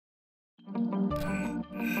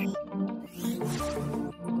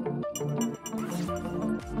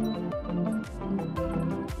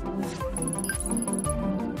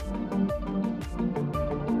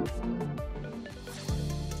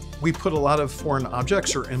We put a lot of foreign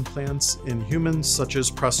objects or implants in humans, such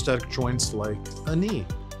as prosthetic joints like a knee.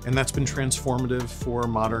 And that's been transformative for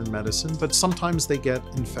modern medicine, but sometimes they get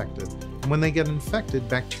infected. And when they get infected,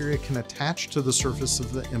 bacteria can attach to the surface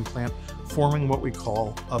of the implant, forming what we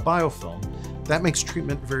call a biofilm. That makes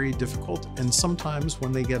treatment very difficult, and sometimes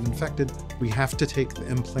when they get infected, we have to take the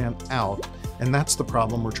implant out, and that's the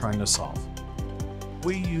problem we're trying to solve.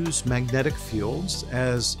 We use magnetic fields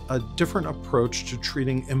as a different approach to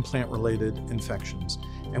treating implant-related infections.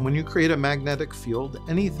 And when you create a magnetic field,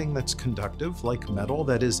 anything that's conductive, like metal,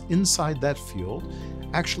 that is inside that field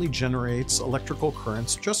actually generates electrical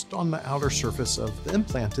currents just on the outer surface of the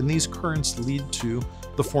implant, and these currents lead to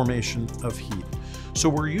the formation of heat. So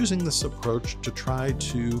we're using this approach to try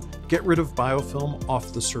to get rid of biofilm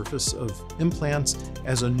off the surface of implants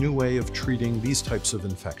as a new way of treating these types of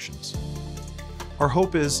infections. Our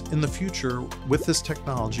hope is, in the future, with this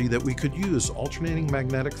technology, that we could use alternating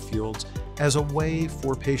magnetic fields as a way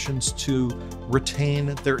for patients to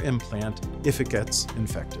retain their implant if it gets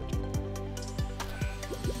infected.